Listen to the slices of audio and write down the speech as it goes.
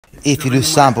If you do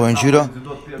Sambo in judo,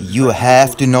 you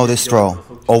have to know this throw,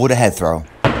 over the head throw.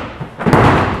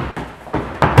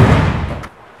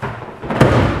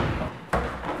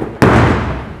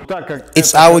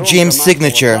 It's our gym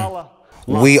signature.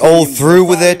 We all threw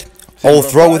with it, all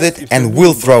throw with it, and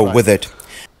will throw with it.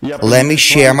 Let me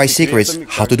share my secrets,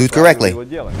 how to do it correctly.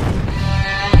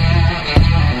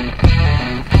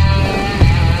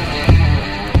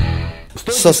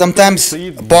 So sometimes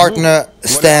partner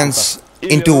stands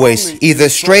in two ways, either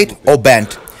straight or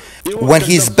bent. When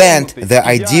he's bent, the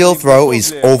ideal throw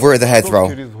is over the head throw.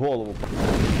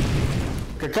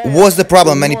 What's the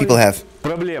problem many people have?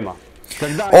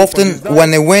 Often,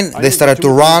 when they win, they started to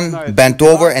run, bent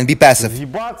over, and be passive.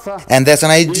 And that's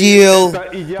an ideal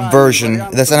version,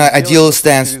 that's an ideal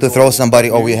stance to throw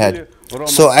somebody over your head.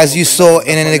 So, as you saw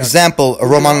in an example,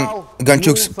 Roman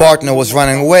Ganchuk's partner was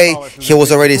running away, he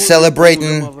was already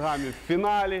celebrating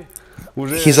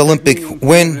his Olympic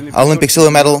win, Olympic silver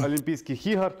medal.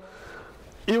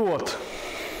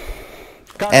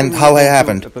 And how it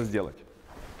happened?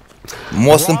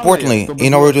 Most importantly,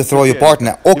 in order to throw your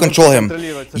partner or control him,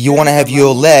 you want to have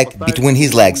your leg between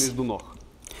his legs.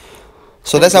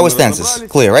 So that's our stances.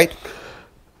 Clear, right?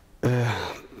 The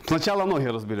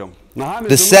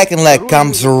second leg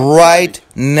comes right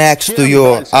next to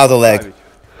your other leg.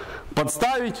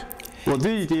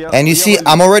 And you see,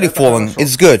 I'm already falling.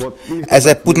 It's good. As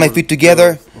I put my feet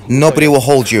together, nobody will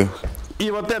hold you.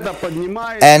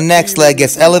 And next leg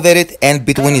gets elevated and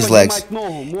between his legs.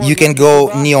 You can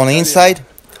go knee on the inside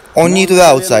or knee to the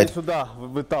outside.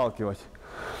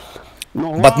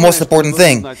 But most important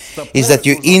thing is that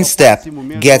your instep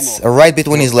gets right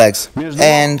between his legs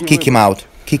and kick him out,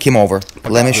 kick him over.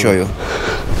 Let me show you.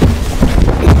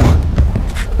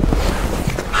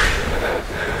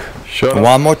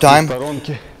 One more time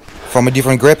from a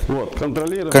different grip.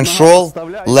 Control,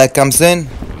 leg comes in,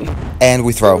 and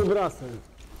we throw.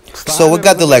 So we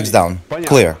got the legs down,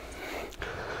 clear.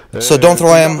 So don't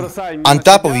throw him on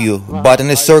top of you, but in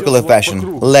a circular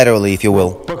fashion, laterally if you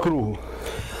will.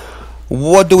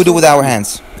 What do we do with our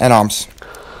hands and arms?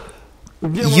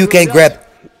 You can grab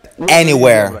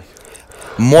anywhere.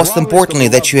 Most importantly,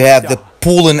 that you have the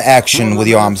pulling action with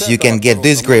your arms. You can get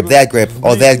this grip,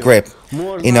 or that grip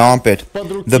in the armpit,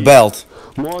 the belt,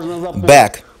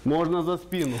 back,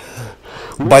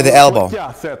 by the elbow.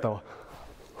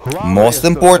 Most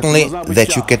importantly,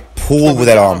 that you can pull with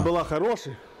that arm.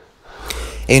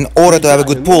 In order to have a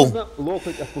good pull,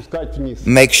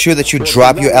 make sure that you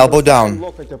drop your elbow down.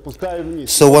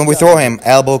 So when we throw him,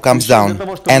 elbow comes down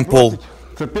and pull.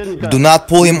 Do not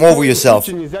pull him over yourself,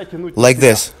 like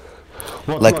this,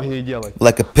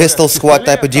 like a pistol squat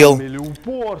type of deal.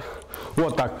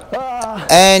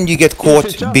 And you get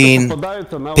caught being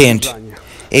pinned.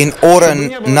 In order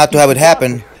not to have it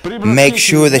happen, make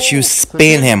sure that you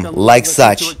spin him like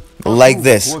such, like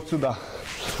this.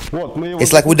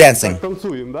 It's like we're dancing.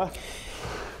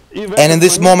 And in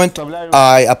this moment,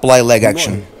 I apply leg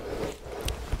action.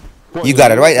 You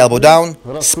got it, right? Elbow down,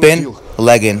 spin,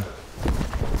 leg in.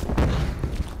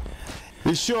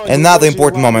 Another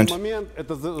important moment.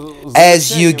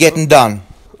 As you're getting done,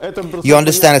 you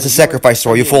understand it's a sacrifice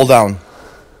throw, you fall down.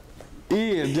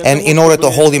 And in order to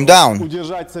hold him down,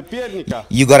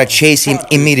 you gotta chase him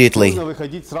immediately.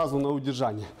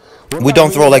 We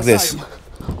don't throw like this.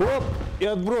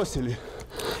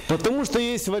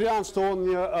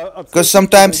 Because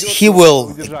sometimes he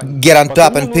will get on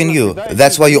top and pin you.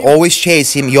 That's why you always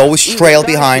chase him, you always trail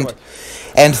behind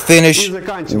and finish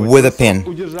with a pin,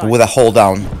 with a hold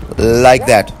down, like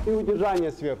that.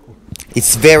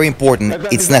 It's very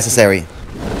important, it's necessary.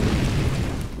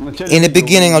 In the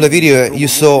beginning of the video, you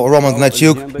saw Roman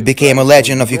Ganchuk became a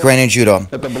legend of Ukrainian judo.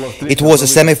 It was a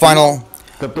semi-final,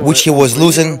 which he was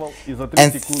losing,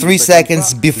 and 3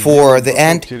 seconds before the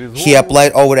end, he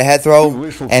applied over the head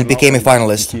throw and became a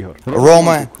finalist.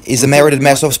 Roma is a merited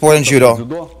master of sport in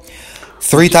judo,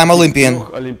 3-time Olympian,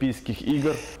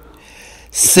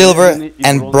 silver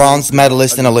and bronze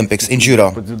medalist in Olympics in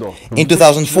judo. In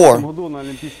 2004,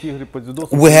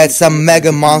 we had some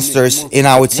mega monsters in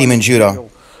our team in judo.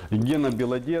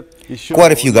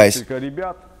 Quite a few guys.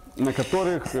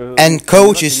 And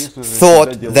coaches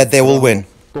thought that they will win.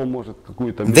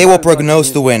 They were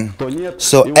prognosed to win.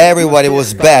 So everybody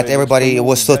was bet, everybody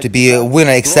was thought to be a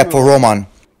winner except for Roman.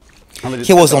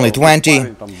 He was only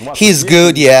 20, he's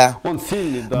good, yeah,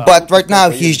 but right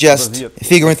now he's just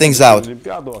figuring things out.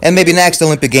 And maybe next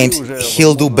Olympic Games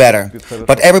he'll do better.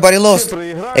 But everybody lost,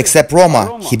 except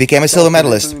Roma, he became a silver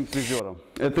medalist.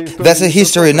 That's a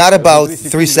history not about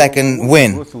 3-second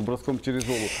win.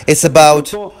 It's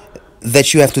about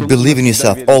that you have to believe in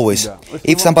yourself always.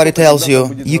 If somebody tells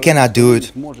you you cannot do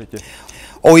it,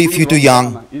 or if you're too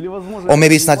young, or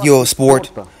maybe it's not your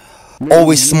sport,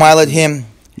 always smile at him.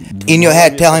 In your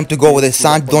head, tell him to go where the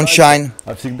sun don't shine,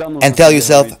 and tell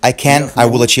yourself, I can, I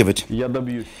will achieve it.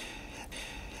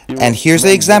 And here's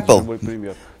the example.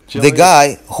 The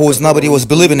guy who nobody was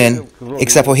believing in,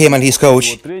 except for him and his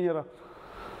coach,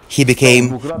 he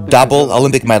became double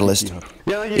Olympic medalist.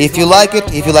 If you like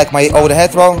it, if you like my over the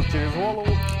head throw,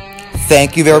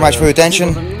 thank you very much for your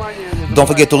attention. Don't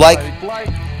forget to like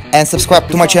and subscribe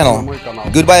to my channel.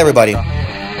 Goodbye, everybody.